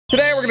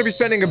Today, we're going to be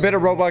spending a bit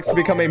of Robux to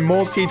become a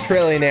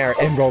multi-trillionaire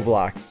in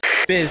Roblox.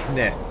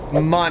 Business,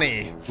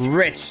 money,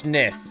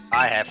 richness.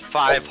 I have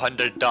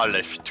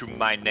 $500 to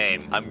my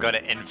name. I'm gonna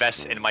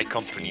invest in my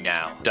company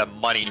now. The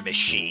money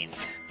machine.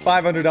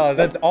 $500.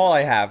 That's all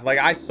I have. Like,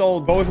 I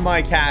sold both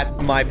my cats,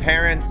 my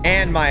parents,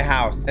 and my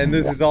house. And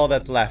this is all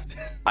that's left.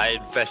 I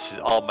invested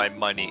all my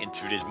money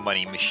into this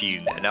money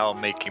machine, and now I'm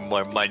making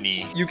more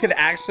money. You can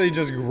actually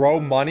just grow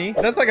money?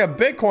 That's like a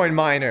Bitcoin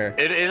miner.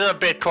 It is a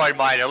Bitcoin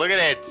miner. Look at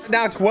it.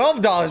 Now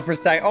 $12 per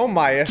second. Oh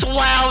my.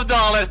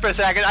 $12 per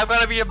second. I'm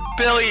gonna be a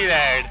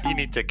billionaire. You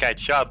need to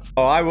catch up.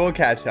 Oh, I will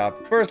catch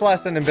up. First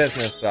lesson in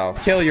business, though.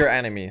 Kill your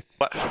enemies.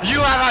 What?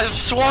 You have a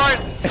sword?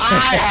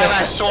 I have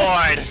a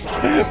sword.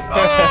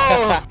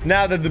 Oh.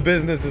 Now that the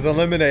business is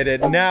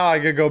eliminated, now I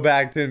could go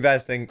back to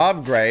investing.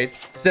 Upgrade.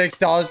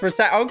 $6 per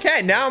second.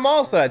 Okay, now I'm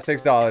also at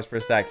 $6 per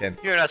second.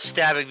 You're not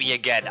stabbing me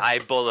again. I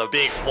built a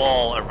big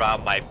wall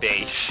around my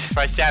base.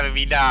 Try stabbing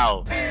me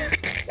now.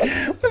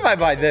 What if I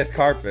buy this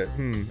carpet?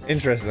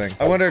 Interesting.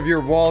 I wonder if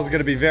your wall is going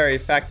to be very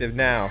effective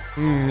now.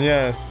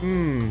 Yes.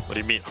 What do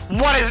you mean?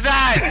 What is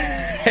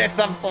that? It's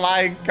a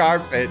flying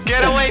carpet.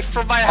 Get away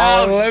from my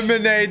house.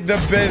 Eliminate the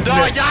business.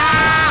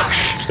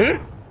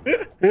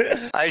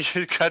 I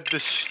just got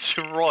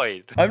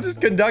destroyed. I'm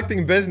just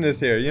conducting business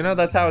here. You know,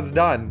 that's how it's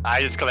done.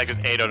 I just collected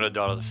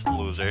 $800,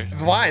 loser.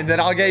 Fine, then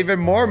I'll get even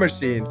more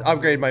machines.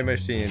 Upgrade my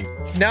machines.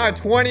 Now at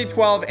 20,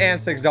 12, and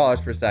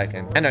 $6 per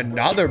second. And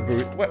another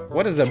boost.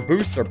 What is a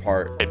booster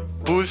part? It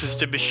boosts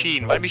the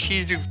machine. My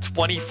machines do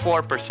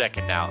 24 per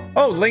second now.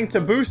 Oh, link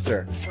to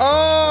booster.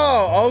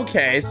 Oh,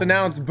 okay. So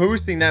now it's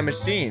boosting that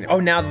machine. Oh,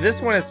 now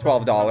this one is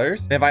 $12.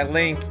 And if I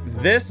link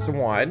this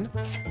one,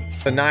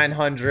 so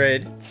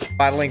 900. If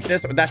I link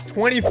this one, that's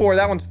 24.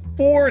 That one's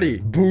 40.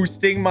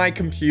 Boosting my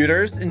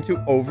computers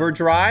into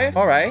overdrive.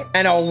 All right.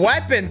 And a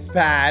weapons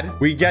pad.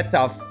 We get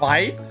to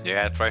fight.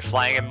 Yeah, try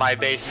flying in my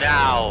base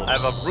now. I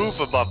have a roof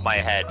above my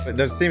head. But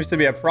there seems to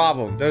be a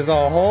problem. There's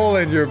a hole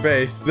in your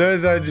base.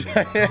 There's a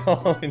giant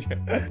hole in your...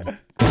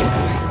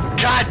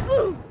 God!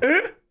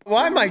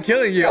 Why am I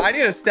killing you? I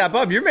need to step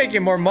up. You're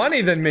making more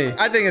money than me.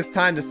 I think it's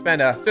time to spend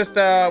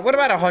what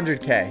about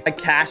 100K? A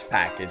cash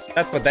package.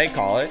 That's what they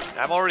call it.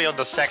 I'm already on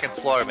the second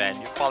floor, man.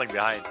 You're falling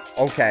behind.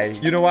 Okay.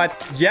 You know what?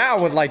 Yeah, I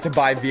would like to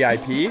buy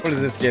VIP. What does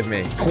this give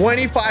me?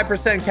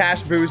 25%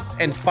 cash boost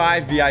and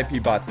 5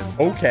 VIP buttons.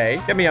 Okay.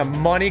 Get me a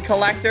money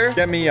collector.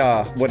 Get me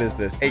what is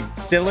this? A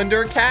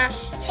cylinder cash?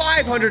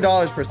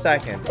 $500 per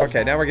second.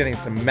 Okay, now we're getting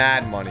some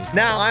mad money.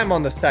 Now I'm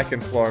on the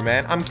second floor,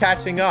 man. I'm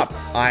catching up.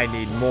 I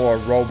need more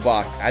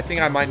Robux. I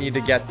think I might need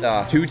to get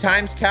 2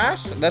 times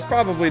cash. That's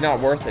probably not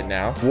worth it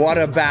now. What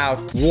about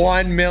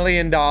 $1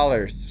 million?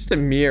 Just a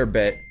mere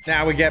bit.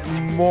 Now we get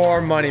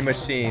more money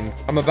machines.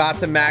 I'm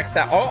about to max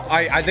out. Oh,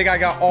 I think I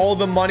got all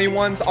the money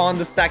ones on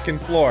the second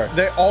floor.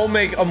 They all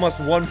make almost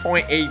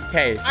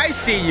 1.8K. I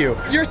see you.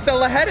 You're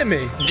still ahead of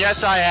me.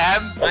 Yes, I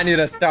am. I need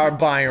to start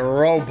buying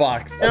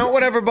Robux. Now,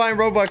 whenever buying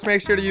Robux,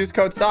 make sure to use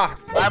code SOCKS.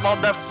 I'm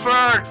on the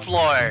 3rd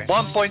floor.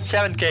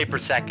 1.7K per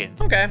second.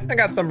 Okay, I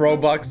got some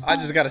Robux. I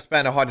just got to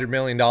spend $100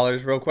 million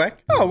real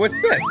quick. Oh,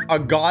 what's this? A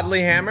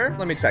godly hammer?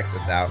 Let me check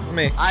this out.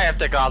 I have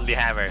the godly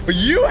hammer. But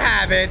you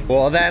have it.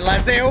 Well, then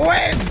let's see who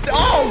wins.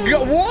 Oh,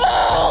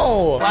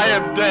 whoa! I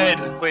am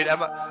dead. Wait,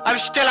 I'm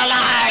still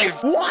alive.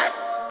 What?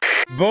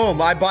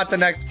 Boom, I bought the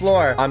next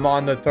floor. I'm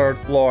on the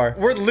 3rd floor.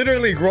 We're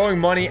literally growing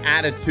money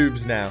out of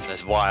tubes now.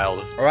 That's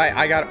wild. All right,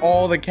 I got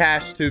all the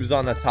cash tubes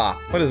on the top.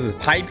 What is this?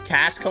 Pipe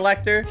cash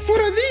collector?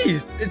 What are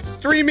these? It's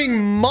streaming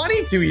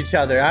money to each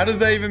other. How does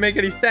that even make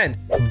any sense?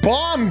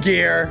 Bomb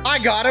gear. I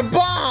got a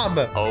bomb.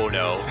 Oh,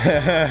 no.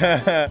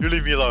 You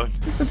leave me alone.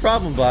 What's the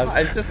problem, boss?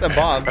 It's just a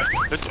bomb.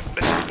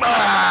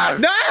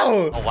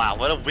 No! Oh, wow.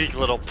 What a weak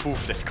little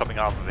poof that's coming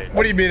off of it.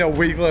 What do you mean a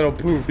weak little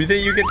poof? You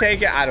think you can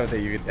take it? I don't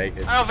think you can take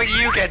it. I don't think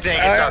you can take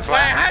it. Wait,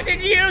 how did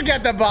you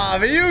get the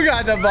bomb? You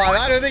got the bomb.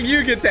 I don't think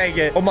you can take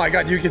it. Oh my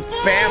god, you can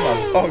spam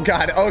them. Oh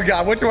god, oh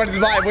god. Which one's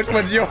mine? Which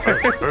one's yours?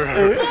 What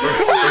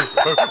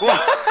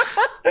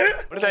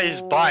did I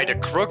just buy? The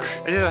crook?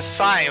 It is a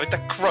sign with the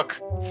crook.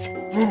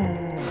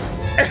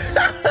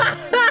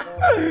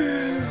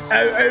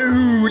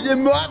 Oh, the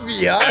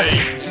mafia.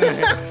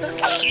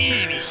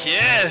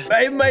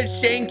 I might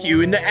shank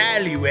you in the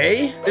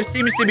alleyway. There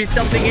seems to be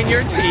something in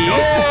your teeth.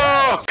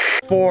 Oh!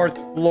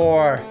 4th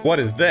floor. What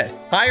is this?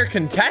 Hire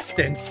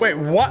contestants? Wait,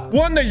 what?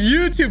 We're on the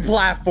YouTube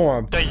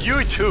platform. The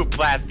YouTube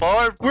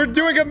platform? We're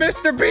doing a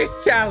Mr. Beast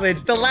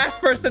challenge. The last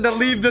person to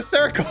leave the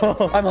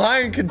circle. I'm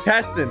hiring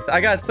contestants.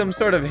 I got some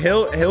sort of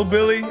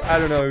hillbilly. I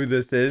don't know who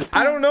this is.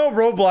 I don't know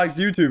Roblox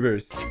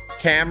YouTubers.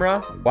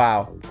 Camera.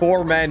 Wow.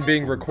 4 men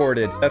being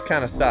recorded. That's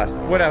kind of sus.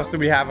 What else do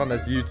we have on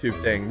this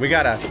YouTube thing? We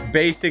got a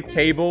basic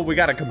cable. We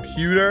got a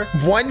computer.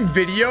 1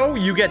 video,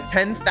 you get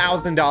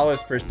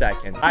 $10,000 per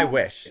second. I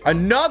wish.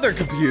 Another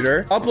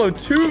computer.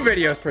 Upload 2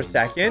 videos per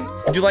second.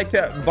 Would you like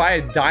to buy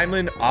a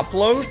diamond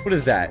upload? What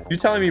is that? You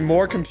telling me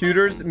more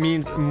computers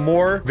means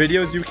more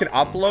videos you can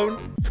upload?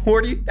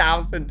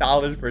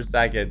 $40,000 per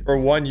second for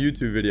 1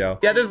 YouTube video.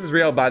 Yeah, this is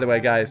real, by the way,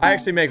 guys. I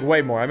actually make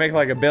way more. I make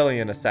like $1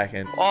 billion a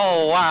second.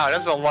 Oh, wow.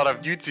 That's a lot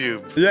of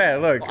YouTube. Yeah,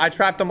 look. I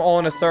trapped them all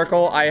in a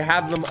circle. I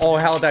have them all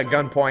held at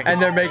gunpoint,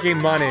 and they're making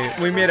money.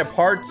 We made a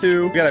part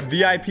 2. We got a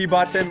VIP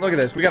button. Look at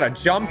this. We got a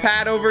jump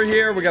pad over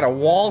here. We got a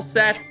wall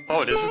set.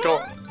 Oh, this is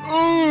going...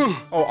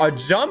 Oh, a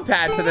jump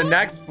pad to the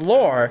next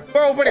floor.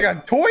 We're opening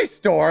a toy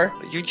store.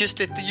 You just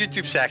did the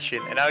YouTube section,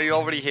 and now you're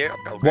already here.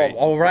 Okay. Well,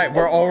 all right.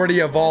 We're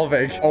already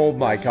evolving. Oh,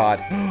 my God.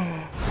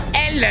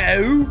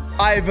 Hello.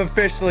 I've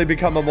officially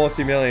become a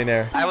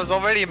multimillionaire. I was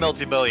already a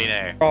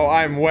multi-millionaire. Oh,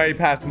 I'm way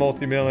past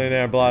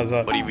multimillionaire,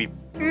 Blaza. What do you mean?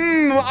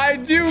 I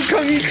do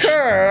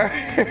concur.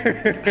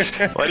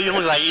 Why do you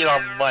look like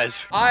Elon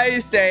Musk? I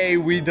say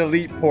we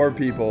delete poor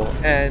people,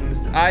 and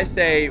I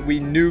say we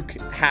nuke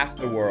half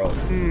the world.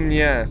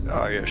 Yes.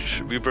 Oh,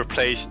 yes. We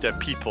replace the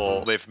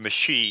people with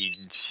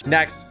machines.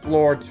 Next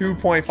floor,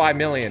 2.5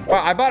 million.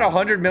 Well, I bought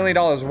 $100 million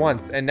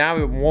once, and now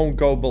it won't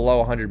go below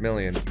 100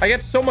 million. I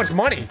get so much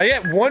money. I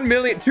get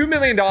 $2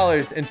 million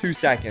in 2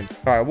 seconds.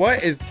 All right,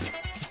 what is...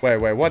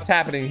 Wait, what's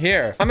happening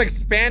here? I'm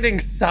expanding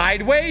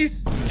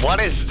sideways? What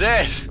is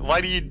this?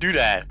 Why do you do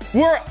that?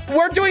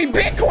 We're doing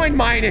Bitcoin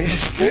mining.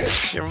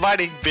 You're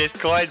mining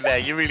Bitcoin,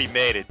 man. You really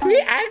made it.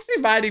 We're actually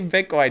mining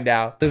Bitcoin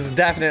now. This is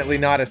definitely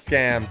not a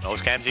scam. No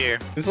scams here.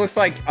 This looks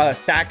like a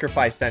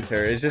sacrifice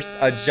center. It's just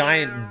a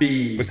giant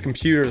bee with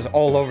computers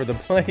all over the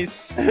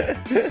place.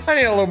 I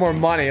need a little more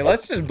money.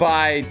 Let's just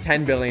buy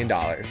 $10 billion.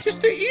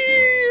 Just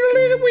a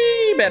little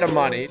wee bit of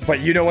money.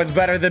 But you know what's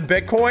better than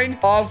Bitcoin?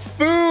 A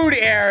food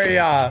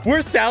area.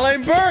 We're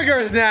selling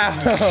burgers now.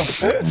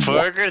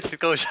 Burgers? It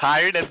goes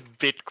higher than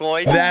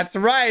Bitcoin? That's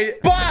right.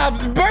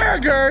 Bob's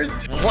Burgers.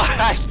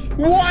 What?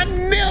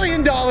 $1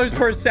 million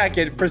per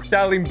second for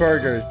selling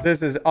burgers.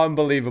 This is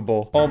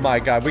unbelievable. Oh my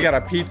God. We got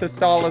a pizza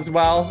stall as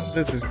well.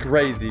 This is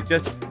crazy.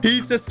 Just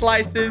pizza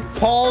slices.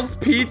 Paul's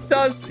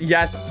Pizzas.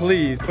 Yes,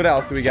 please. What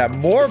else do we got?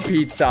 More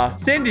pizza.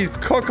 Cindy's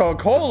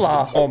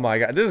Coca-Cola. Oh my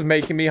God. This is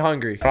making me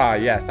hungry. Ah,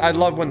 yes. I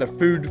love when the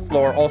food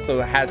floor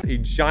also has a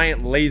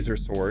giant laser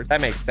sword.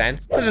 That makes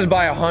sense. Let's just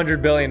buy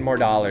 $100 billion more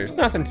dollars.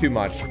 Nothing too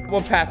much.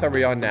 What path are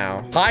we on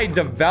now? High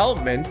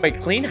development.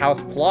 Wait, clean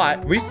house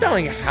plot. Are we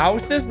selling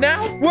houses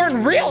now? We're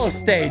in real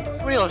estate.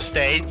 Real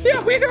estate?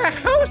 Yeah, we got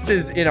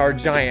houses in our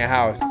giant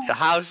house. The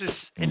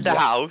houses in the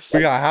house? We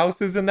got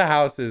houses in the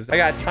houses. I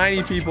got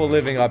tiny people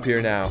living up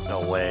here now.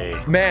 No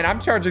way. Man, I'm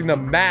charging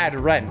them mad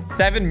rent.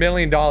 $7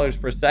 million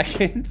per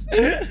second.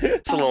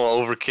 It's a little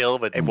overkill,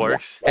 but it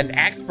works. An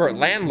expert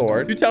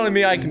landlord? You telling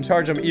me I can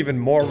charge them even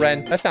more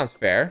rent? That sounds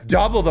fair.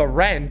 Double the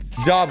rent.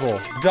 Double.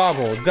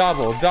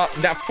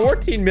 That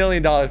 $14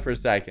 million per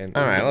second.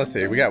 All right, let's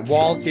see. We got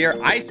walls here.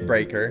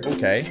 Icebreaker.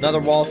 Okay. Another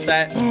wall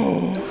set.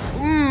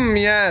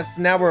 Yes.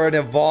 Now we're an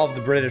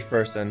evolved British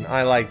person.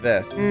 I like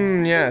this.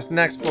 Yes.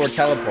 Next floor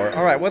teleport.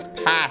 All right. What's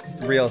past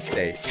real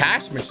estate?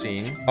 Cash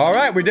machine. All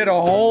right. We did a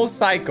whole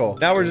cycle.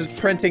 Now we're just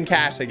printing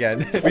cash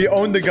again. We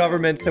own the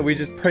government, so we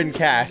just print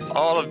cash.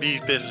 All of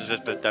these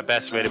businesses, but the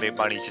best way to make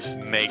money is just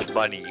make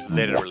money,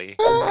 literally.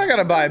 Oh, I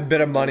gotta buy a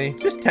bit of money.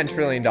 Just $10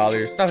 trillion.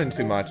 Nothing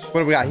too much.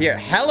 What do we got here?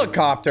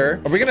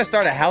 Helicopter. Are we gonna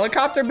start a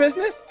helicopter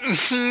business?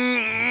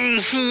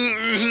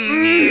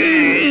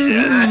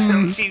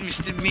 Seems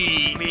to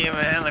me have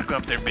a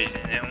helicopter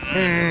business.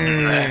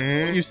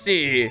 You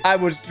see, I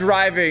was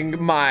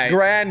driving my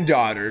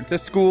granddaughter to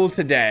school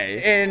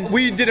today, and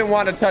we didn't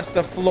want to touch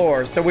the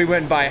floor, so we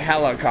went by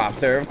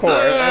helicopter, of course.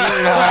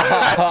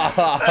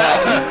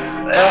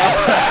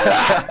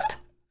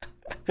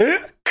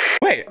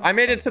 Wait, I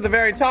made it to the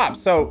very top.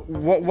 So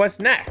what's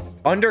next?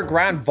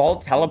 Underground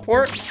vault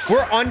teleport?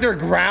 We're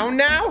underground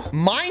now?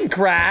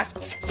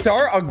 Minecraft?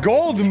 Start a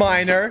gold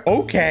miner?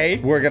 Okay.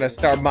 We're gonna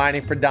start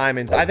mining for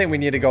diamonds. I think we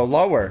need to go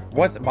lower.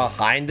 What's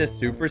behind this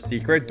super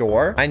secret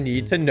door? I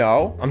need to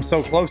know. I'm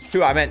so close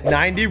too. I'm at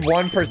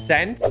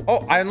 91%.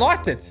 Oh, I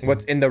unlocked it.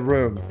 What's in the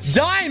room?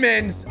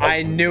 Diamonds!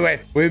 I knew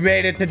it. We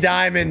made it to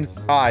diamonds.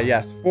 Ah,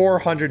 yes.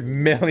 $400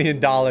 million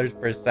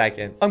per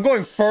second. I'm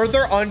going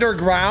further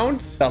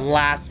underground. The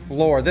last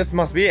floor. This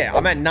must be it.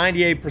 I'm at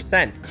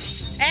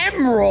 98%.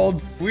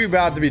 Emeralds. We're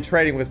about to be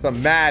trading with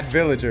some mad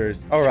villagers.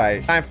 All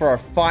right. Time for our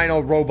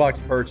final Robux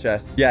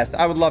purchase. Yes,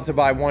 I would love to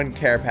buy one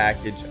care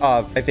package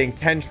of, I think,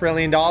 $10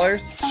 trillion.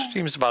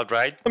 Seems about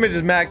right. Let me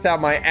just max out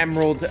my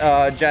emerald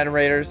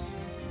generators.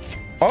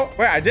 Oh,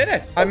 wait, I did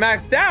it. I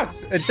maxed out.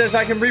 It says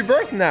I can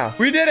rebirth now.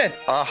 We did it.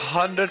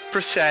 100%.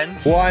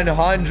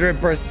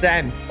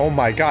 100%. Oh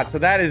my God. So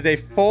that is a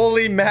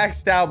fully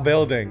maxed out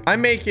building.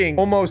 I'm making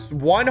almost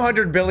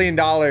 $100 billion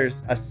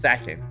a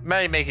second.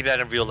 Imagine making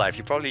that in real life.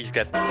 You probably just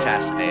get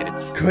assassinated.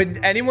 Could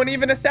anyone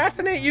even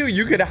assassinate you?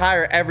 You could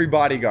hire every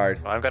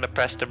bodyguard. I'm gonna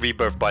press the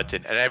rebirth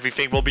button and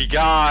everything will be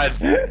gone.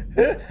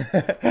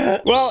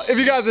 Well, if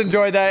you guys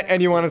enjoyed that and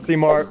you want to see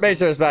more, make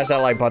sure to smash that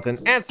like button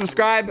and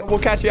subscribe. We'll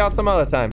catch you out some other time.